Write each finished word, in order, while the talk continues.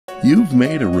You've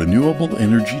made a renewable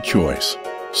energy choice.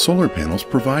 Solar panels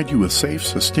provide you with safe,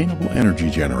 sustainable energy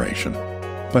generation.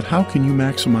 But how can you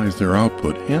maximize their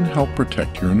output and help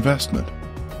protect your investment?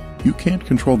 You can't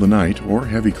control the night or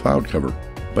heavy cloud cover,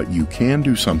 but you can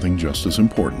do something just as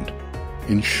important.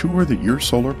 Ensure that your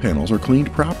solar panels are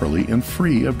cleaned properly and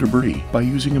free of debris by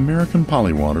using American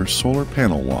Polywater's Solar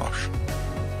Panel Wash.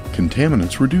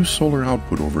 Contaminants reduce solar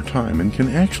output over time and can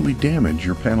actually damage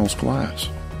your panel's glass.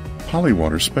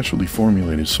 Polywater's specially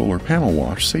formulated solar panel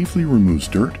wash safely removes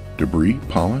dirt, debris,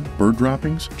 pollen, bird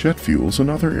droppings, jet fuels, and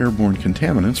other airborne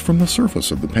contaminants from the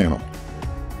surface of the panel.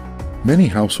 Many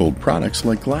household products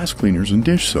like glass cleaners and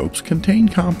dish soaps contain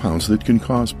compounds that can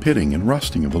cause pitting and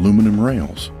rusting of aluminum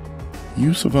rails.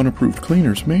 Use of unapproved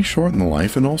cleaners may shorten the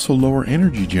life and also lower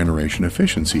energy generation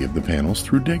efficiency of the panels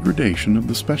through degradation of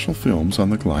the special films on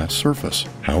the glass surface.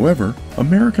 However,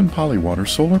 American Polywater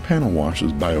Solar Panel Wash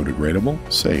is biodegradable,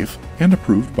 safe, and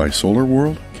approved by Solar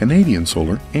World, Canadian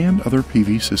Solar, and other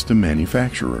PV system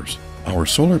manufacturers. Our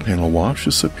solar panel wash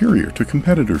is superior to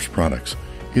competitors' products.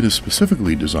 It is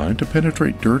specifically designed to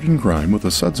penetrate dirt and grime with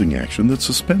a sudsing action that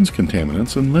suspends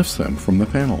contaminants and lifts them from the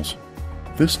panels.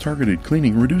 This targeted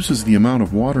cleaning reduces the amount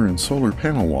of water and solar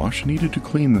panel wash needed to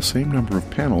clean the same number of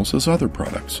panels as other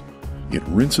products. It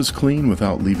rinses clean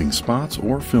without leaving spots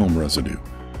or film residue.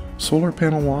 Solar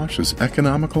panel wash is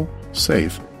economical,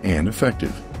 safe, and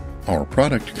effective. Our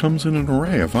product comes in an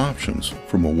array of options,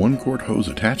 from a 1-quart hose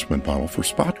attachment bottle for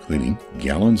spot cleaning,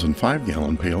 gallons and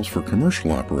 5-gallon pails for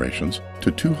commercial operations,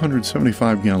 to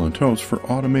 275-gallon totes for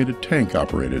automated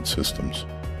tank-operated systems.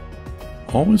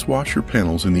 Always wash your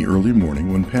panels in the early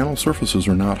morning when panel surfaces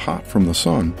are not hot from the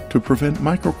sun to prevent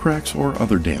micro cracks or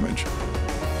other damage.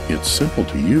 It's simple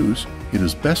to use. It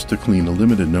is best to clean a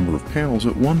limited number of panels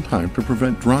at one time to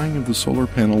prevent drying of the solar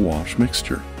panel wash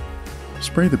mixture.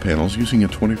 Spray the panels using a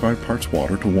 25 parts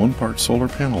water to 1 part solar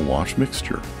panel wash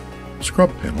mixture.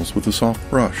 Scrub panels with a soft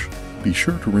brush. Be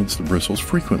sure to rinse the bristles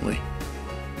frequently.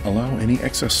 Allow any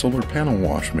excess solar panel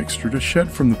wash mixture to shed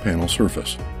from the panel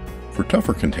surface. For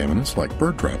tougher contaminants like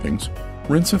bird droppings,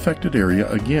 rinse affected area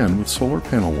again with solar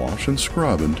panel wash and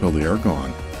scrub until they are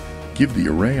gone. Give the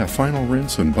array a final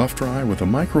rinse and buff dry with a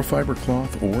microfiber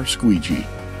cloth or squeegee.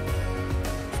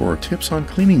 For tips on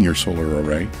cleaning your solar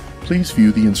array, please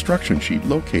view the instruction sheet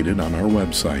located on our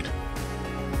website.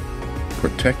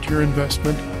 Protect your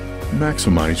investment,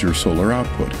 maximize your solar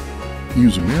output.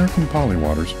 Use American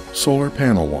Polywater's Solar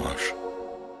Panel Wash.